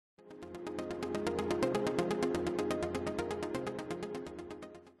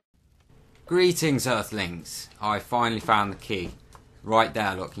Greetings, Earthlings. I finally found the key. Right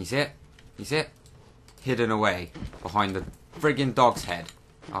there, look. Can you see it? Can you see it? Hidden away behind the friggin' dog's head.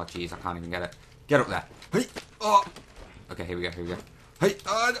 Oh, jeez, I can't even get it. Get up there. Hey! Oh! Okay, here we go, here we go. Hey!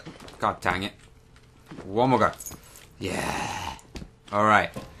 God dang it. One more go. Yeah. Alright.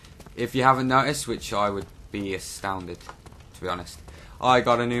 If you haven't noticed, which I would be astounded, to be honest, I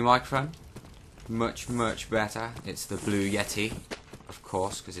got a new microphone. Much, much better. It's the Blue Yeti, of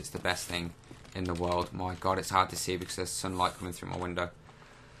course, because it's the best thing in the world. My God, it's hard to see because there's sunlight coming through my window.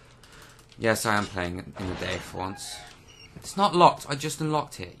 Yes, I am playing in the day for once. It's not locked. I just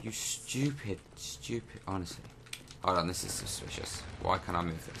unlocked it. You stupid, stupid. Honestly. Hold on, this is suspicious. Why can't I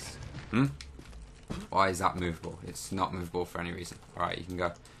move this? Why is that movable? It's not movable for any reason. Alright, you can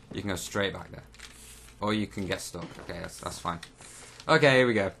go. You can go straight back there. Or you can get stuck. Okay, that's fine. Okay, here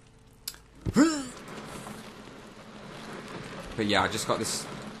we go. But yeah, I just got this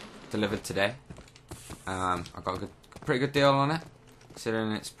delivered today. I got a pretty good deal on it,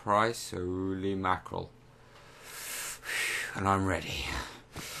 considering its price. Holy mackerel! And I'm ready.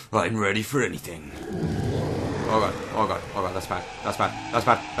 I'm ready for anything. Oh god! Oh god! Oh god! That's bad! That's bad! That's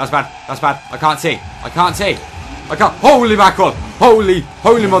bad! That's bad! That's bad! I can't see! I can't see! I can't! Holy mackerel! Holy!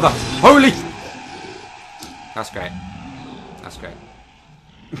 Holy mother! Holy! That's great. That's great.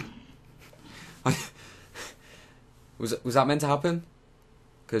 Was that meant to happen?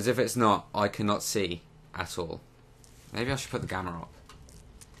 Because if it's not, I cannot see at all. Maybe I should put the gamma up.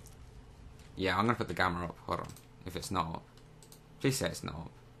 Yeah, I'm going to put the gamma up. Hold on. If it's not up. Please say it's not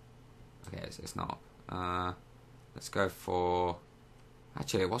up. Okay, it's not up. Let's go for...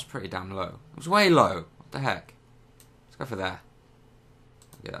 Actually, it was pretty damn low. It was way low. What the heck? Let's go for there.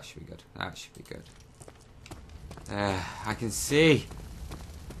 Yeah, that should be good. That should be good. I can see.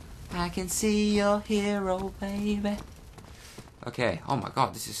 I can see your hero, baby. Okay. Oh my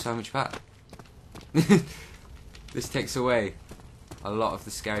god, this is so much better. This takes away a lot of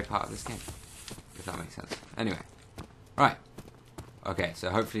the scary part of this game, if that makes sense. Anyway. Right. Okay, so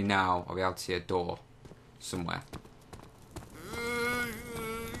hopefully now I'll be able to see a door somewhere.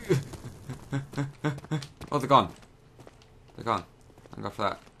 Oh, they're gone. They're gone. I'll go for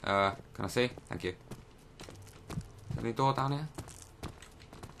that. Can I see? Thank you. Is there any door down here?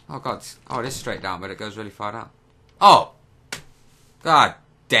 Oh god. Oh, it is straight down, but it goes really far down. Oh! God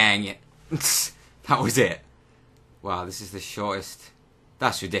dang it. That was it. Wow, this is the shortest.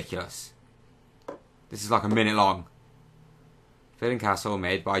 That's ridiculous. This is like a minute long. Failing castle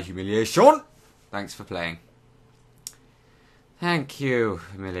made by humiliation. Thanks for playing. Thank you,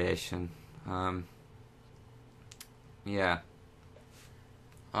 humiliation. Yeah.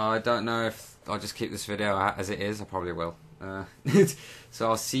 I don't know if I'll just keep this video as it is. I probably will. So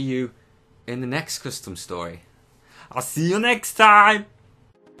I'll see you in the next custom story. I'll see you next time.